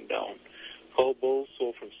 40 and down. Cull bulls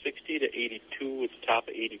sold from 60 to 82, with the top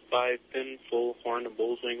of 85. Thin, full, horn, and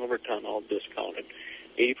bulls weighing over a ton, all discounted.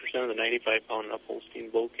 80% of the 95-pound and up Holstein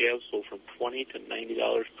bull calves sold from $20 to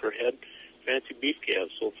 $90 per head. Fancy beef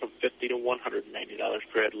calves sold from $50 to $190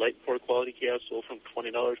 per head. Light pork quality calves sold from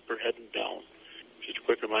 $20 per head and down. Just a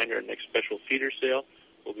quick reminder, our next special feeder sale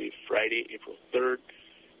will be Friday, April 3rd.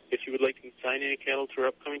 If you would like to consign any cattle to our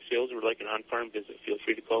upcoming sales or would like an on-farm visit, feel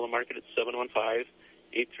free to call the market at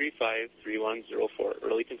 715-835-3104.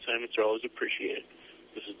 Early consignments are always appreciated.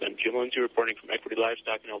 This has been Jim Lindsay reporting from Equity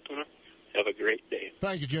Livestock in Altoona. Have a great day.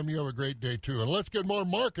 Thank you, Jim. You have a great day, too. And let's get more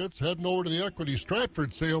markets heading over to the Equity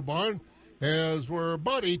Stratford sale barn as we're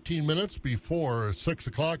about 18 minutes before 6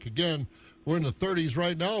 o'clock. Again, we're in the 30s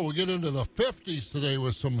right now. We'll get into the 50s today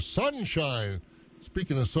with some sunshine.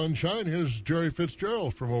 Speaking of sunshine, here's Jerry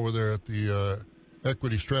Fitzgerald from over there at the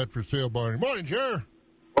Equity Stratford sale barn. Good morning, Jerry.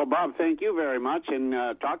 Well, Bob, thank you very much. And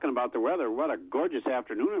talking about the weather, what a gorgeous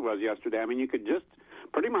afternoon it was yesterday. I mean, you could just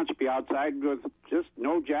pretty much be outside with just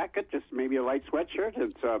no jacket, just maybe a light sweatshirt.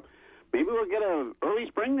 It's maybe we'll get an early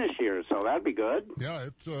spring this year, so that'd be good. Yeah,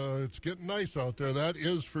 it's getting nice out there. That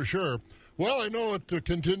is for sure. Well, I know it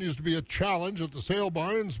continues to be a challenge at the sale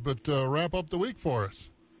barns, but wrap up the week for us.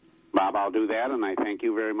 Bob, I'll do that, and I thank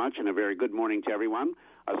you very much, and a very good morning to everyone.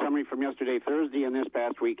 A summary from yesterday, Thursday, and this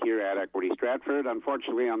past week here at Equity Stratford.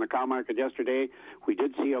 Unfortunately, on the cow market yesterday, we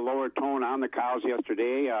did see a lower tone on the cows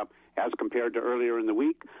yesterday as compared to earlier in the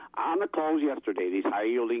week. On the close yesterday, these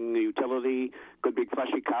high-yielding utility, good big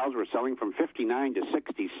fleshy cows were selling from 59 to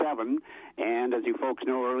 67. And as you folks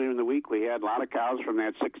know, earlier in the week, we had a lot of cows from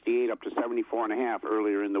that 68 up to 74.5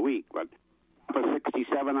 earlier in the week. But for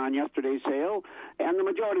 67 on yesterday's sale, and the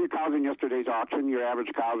majority of cows in yesterday's auction, your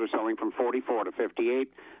average cows are selling from 44 to 58,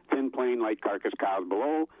 thin, plain, light carcass cows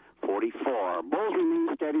below 44. Bulls remain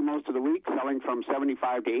steady most of the week, selling from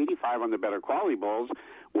 75 to 85 on the better quality bulls,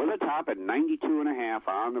 with a top at 92.5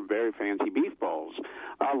 on the very fancy beef bulls.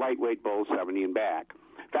 Lightweight bulls 70 and back.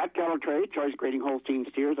 Fat cattle trade, choice grading Holstein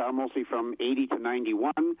steers are mostly from 80 to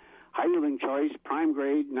 91. High-yielding choice, prime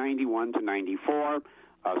grade 91 to 94.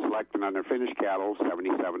 Selecting on their finished cattle,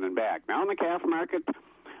 77 and back. Now in the calf market,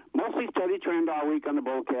 mostly steady trend all week on the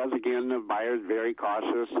bull calves. Again, the buyers very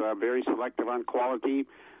cautious, very selective on quality.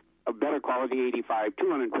 A better quality 85,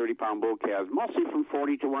 230-pound bull calves, mostly from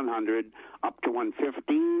 40 to 100, up to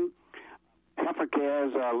 115. Heifer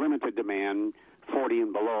calves, limited demand, 40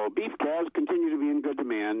 and below. Beef calves continue to be in good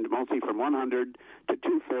demand, mostly from 100 to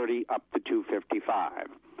 230, up to 255.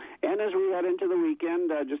 And as we head into the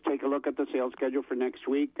weekend, just take a look at the sales schedule for next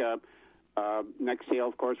week. Next sale,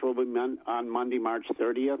 of course, will be on Monday, March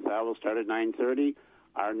 30th. We'll start at 9:30.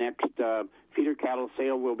 Our next feeder cattle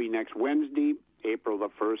sale will be next Wednesday, April the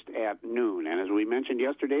 1st at noon. And as we mentioned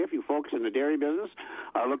yesterday, if you folks in the dairy business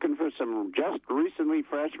are looking for some just recently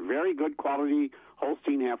fresh, very good quality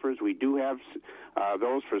Holstein heifers, we do have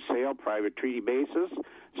those for sale, private treaty basis.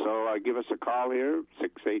 So give us a call here,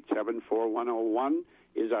 687-4101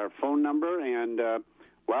 is our phone number. And,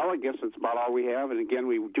 well, I guess that's about all we have. And, again,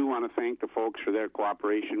 we do want to thank the folks for their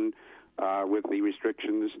cooperation with the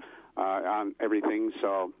restrictions on everything.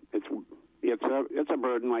 So it's a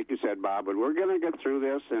burden, like you said, Bob, but we're going to get through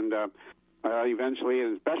this, and eventually,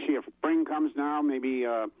 and especially if spring comes now, maybe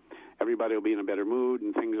everybody will be in a better mood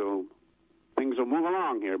and things will move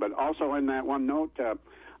along here. But also in that one note,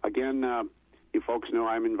 again, you folks know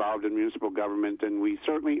I'm involved in municipal government, and we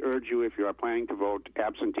certainly urge you, if you are planning to vote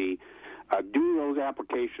absentee, do those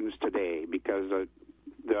applications today, because it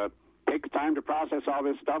takes time to process all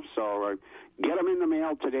this stuff. So get them in the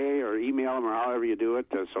mail today, or email them, or however you do it,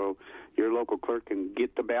 so your local clerk can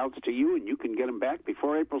get the ballots to you, and you can get them back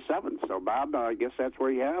before April 7th. So, Bob, I guess that's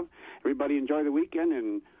where you have. Everybody enjoy the weekend,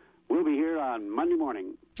 and we'll be here on Monday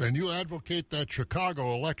morning. And you advocate that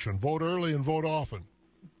Chicago election. Vote early and vote often.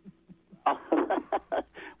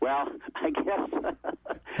 Well, I guess.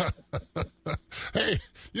 Hey,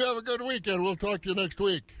 you have a good weekend. We'll talk to you next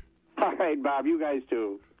week. All right, Bob. You guys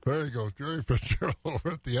too. There you go. Jerry Fitzgerald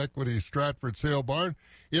over at the Equity Stratford Sale Barn.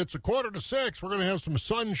 It's 5:45. We're going to have some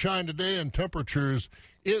sunshine today and temperatures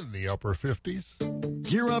in the upper 50s.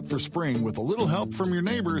 Gear up for spring with a little help from your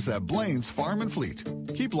neighbors at Blaine's Farm and Fleet.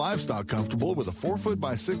 Keep livestock comfortable with a 4-foot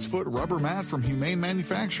by 6-foot rubber mat from Humane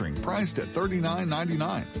Manufacturing, priced at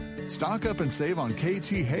 $39.99. Stock up and save on KT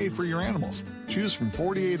hay for your animals. Choose from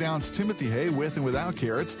 48-ounce Timothy hay with and without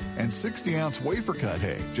carrots and 60-ounce wafer cut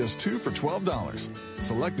hay, just 2 for $12.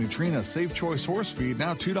 Select Nutrina Safe Choice horse feed,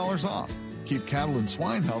 now $2 off. Keep cattle and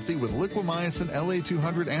swine healthy with Liquimycin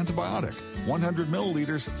LA200 antibiotic. 100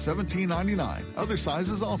 milliliters, $17.99. Other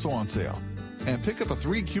sizes also on sale. And pick up a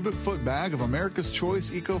 3 cubic foot bag of America's Choice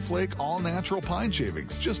EcoFlake all-natural pine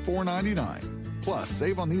shavings, just $4.99. Plus,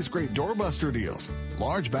 save on these great doorbuster deals.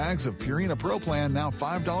 Large bags of Purina Pro Plan, now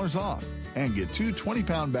 $5 off. And get 2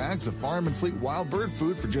 20-pound bags of Farm and Fleet wild bird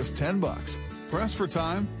food for just $10. Press for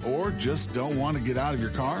time or just don't want to get out of your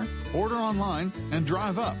car? Order online and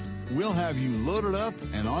drive up. We'll have you loaded up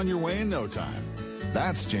and on your way in no time.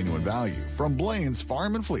 That's genuine value from Blaine's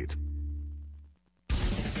Farm and Fleet.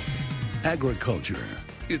 Agriculture.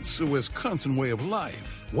 It's a Wisconsin way of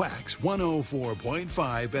life. Wax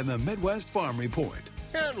 104.5 and the Midwest Farm Report.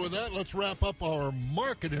 And with that, let's wrap up our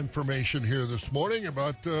market information here this morning,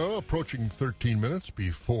 about approaching 13 minutes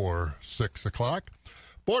before 6 o'clock.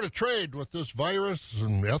 Board of Trade with this virus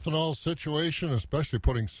and ethanol situation, especially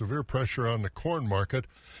putting severe pressure on the corn market.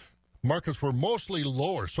 Markets were mostly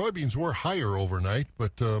lower. Soybeans were higher overnight,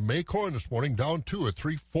 but May corn this morning down 2 at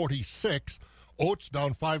 346. Oats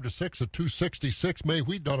down 5 to 6 at 266. May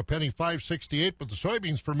wheat down a penny, 568. But the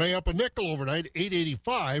soybeans for May up a nickel overnight,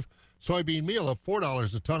 885. Soybean meal up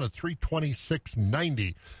 $4 a ton at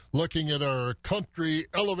 326.90. Looking at our country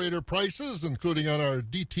elevator prices, including on our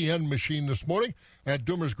DTN machine this morning at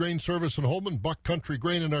Doomer's Grain Service in Holman, Buck Country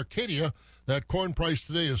Grain in Arcadia. That corn price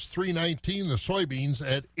today is $3.19. The soybeans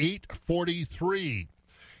at $8.43.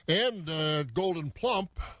 And at Golden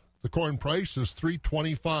Plump, the corn price is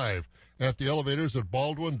 $3.25. At the elevators at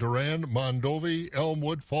Baldwin, Durand, Mondovi,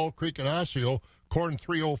 Elmwood, Fall Creek, and Osseo, corn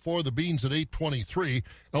 $3.04, the beans at $8.23,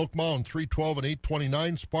 Elk Mound $3.12 and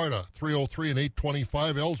 $8.29, Sparta $3.03 and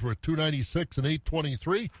 $8.25, Ellsworth $2.96 and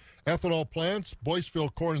 $8.23, ethanol plants,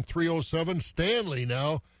 Boyceville corn $3.07, Stanley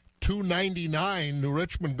now $2.99, New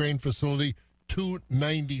Richmond grain facility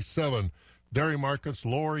 $2.97. Dairy markets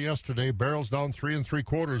lower yesterday, barrels down 3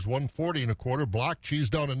 3/4, $1.40 1/4, block cheese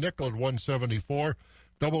down a nickel at $1.74.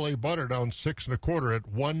 Double A butter down 6 1/4 at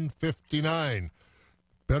 $1.59.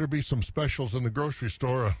 Better be some specials in the grocery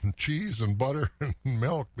store on cheese and butter and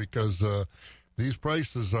milk, because these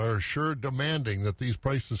prices are sure demanding that these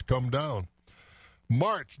prices come down.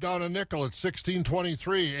 March down a nickel at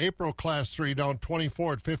 $16.23. April class 3 down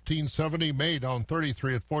 24 at $15.70. May down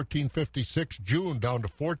 33 at $14.56. June down to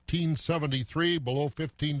 $14.73, below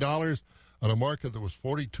 $15 on a market that was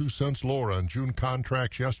 42 cents lower on June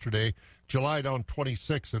contracts yesterday. July down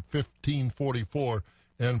 26 at $15.44,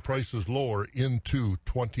 and prices lower into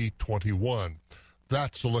 2021.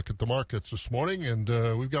 That's a look at the markets this morning, and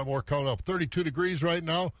we've got more coming up. 32 degrees right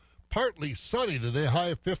now. Partly sunny today, high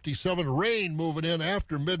of 57. Rain moving in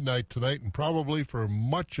after midnight tonight and probably for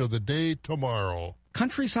much of the day tomorrow.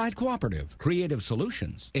 Countryside Cooperative, creative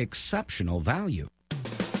solutions, exceptional value.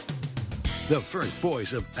 The first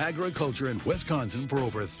voice of agriculture in Wisconsin for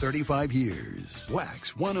over 35 years.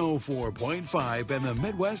 Wax 104.5 and the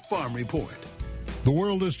Midwest Farm Report. The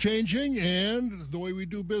world is changing, and the way we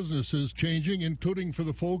do business is changing, including for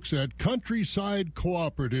the folks at Countryside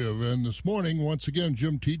Cooperative. And this morning, once again,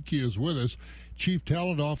 Jim Tiedtke is with us, Chief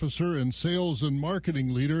Talent Officer and Sales and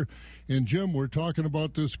Marketing Leader. And, Jim, we're talking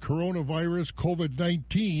about this coronavirus,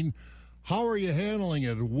 COVID-19. How are you handling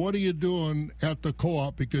it? What are you doing at the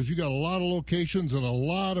co-op? Because you got a lot of locations and a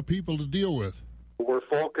lot of people to deal with. We're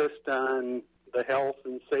focused on the health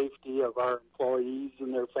and safety of our employees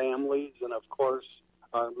and their families, and of course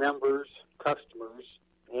our members, customers,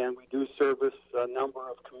 and we do service a number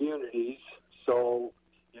of communities. So,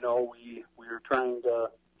 we're trying to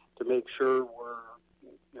make sure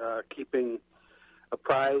we're keeping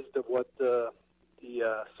apprised of what the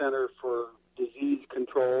Center for Disease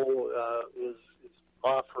Control is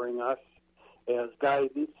offering us as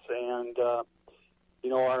guidance, and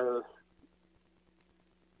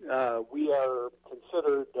we are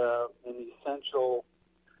considered an essential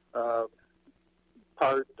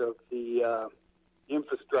part of the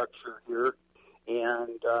infrastructure here,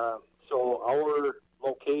 and so our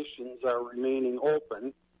locations are remaining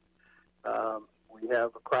open. We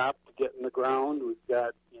have a crop to get in the ground. We've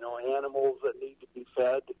got, animals that need to be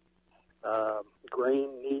fed.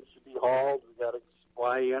 Grain needs to be hauled. We've got to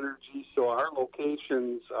supply energy. So our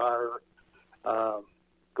locations are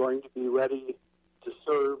going to be ready to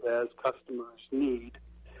serve as customers need.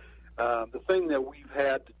 The thing that we've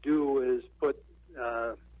had to do is put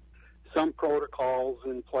some protocols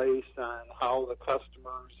in place on how the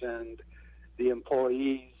customers and the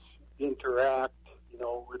employees interact,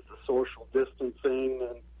 with the social distancing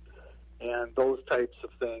and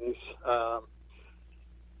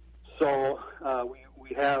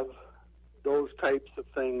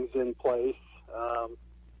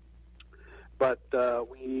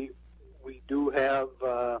we do have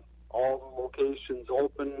all the locations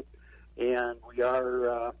open, and we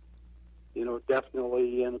are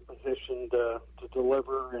definitely in a position to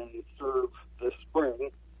deliver and serve this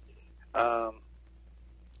spring.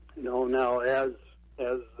 Now as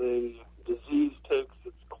the disease takes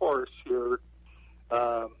its course here,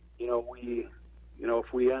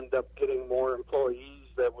 if we end up getting more employees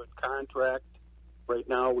that would contract, right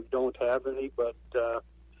now we don't have any, but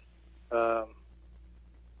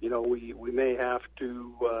we may have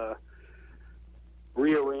to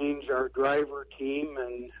rearrange our driver team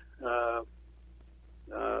and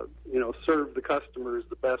serve the customers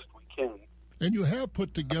the best we can. And you have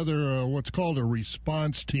put together what's called a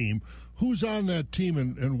response team. Who's on that team,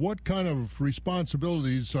 and what kind of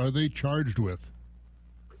responsibilities are they charged with?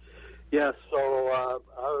 Yes, so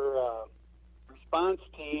our response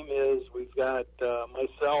team is, we've got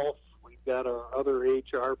myself, we've got our other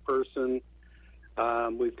HR person,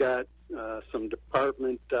 we've got some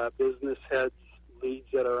department business heads, leads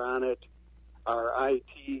that are on it, our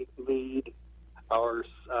IT lead, our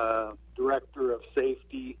director of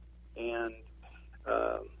safety and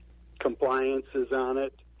compliance is on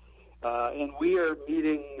it. And we are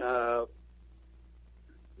meeting,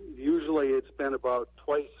 usually it's been about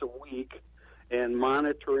twice a week, and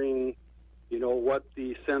monitoring, what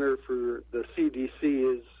the Center for the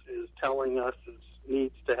CDC is telling us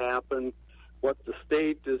needs to happen, what the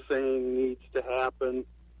state is saying needs to happen,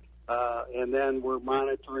 and then we're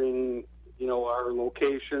monitoring, our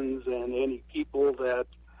locations and any people that,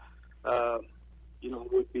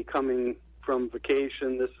 would be coming from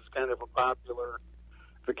vacation. This is kind of a popular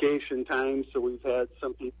vacation time, so we've had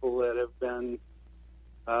some people that have been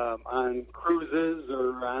on cruises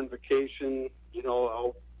or on vacation,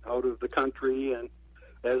 out of the country, and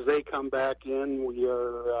as they come back in, we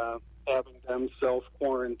are having them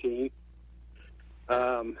self-quarantine.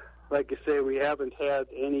 Like I say, we haven't had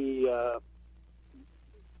any of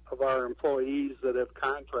our employees that have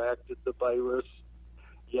contracted the virus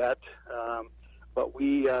yet, but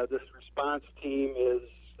this response team is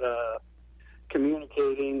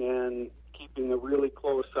communicating and keeping a really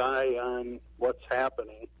close eye on what's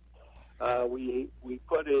happening. We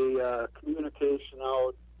put a communication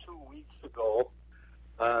out 2 weeks ago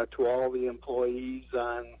to all the employees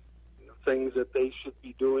on things that they should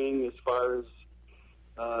be doing as far as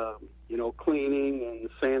cleaning and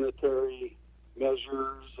sanitary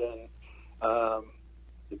measures, and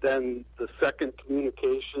then the second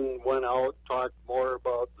communication went out, talked more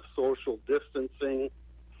about the social distancing.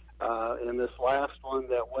 And this last one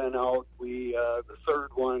that went out, the third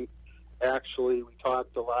one, actually, we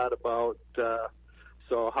talked a lot about,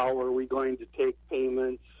 so how are we going to take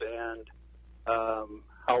payments, and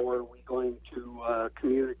how are we going to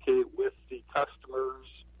communicate with the customers,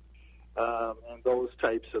 and those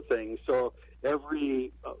types of things. So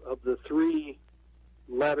every of the 3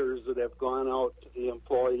 letters that have gone out to the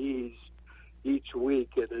employees each week,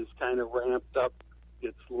 it has kind of ramped up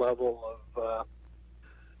its level of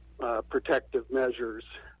protective measures.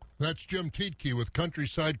 That's Jim Tiedtke with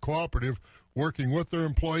Countryside Cooperative, working with their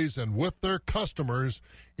employees and with their customers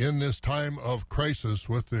in this time of crisis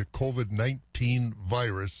with the COVID-19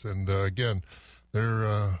 virus. And again,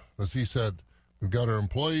 they're, as he said, we've got our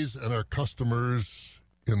employees and our customers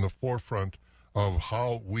in the forefront of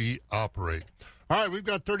how we operate. All right, we've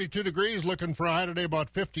got 32 degrees, looking for a high today, about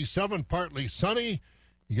 57, partly sunny.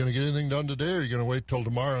 You going to get anything done today, or are you going to wait till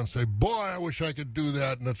tomorrow and say, boy, I wish I could do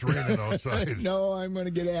that, and it's raining outside? No, I'm going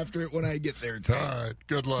to get after it when I get there today. All right,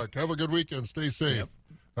 good luck. Have a good weekend. Stay safe. Yep.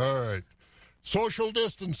 All right. Social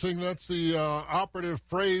distancing, that's the operative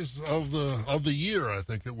phrase of the year, I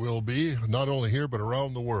think it will be, not only here but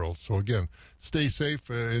around the world. So, again, stay safe.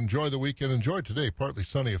 Enjoy the weekend. Enjoy today. Partly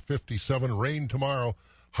sunny at 57. Rain tomorrow.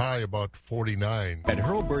 High about 49. At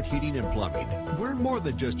Hurlburt Heating and Plumbing, we're more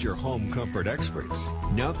than just your home comfort experts.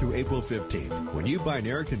 Now through April 15th, when you buy an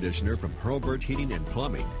air conditioner from Hurlburt Heating and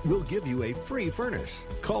Plumbing, we'll give you a free furnace.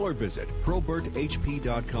 Call or visit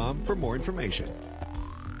hurlburthp.com for more information.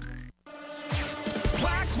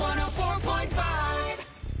 Wax 104.5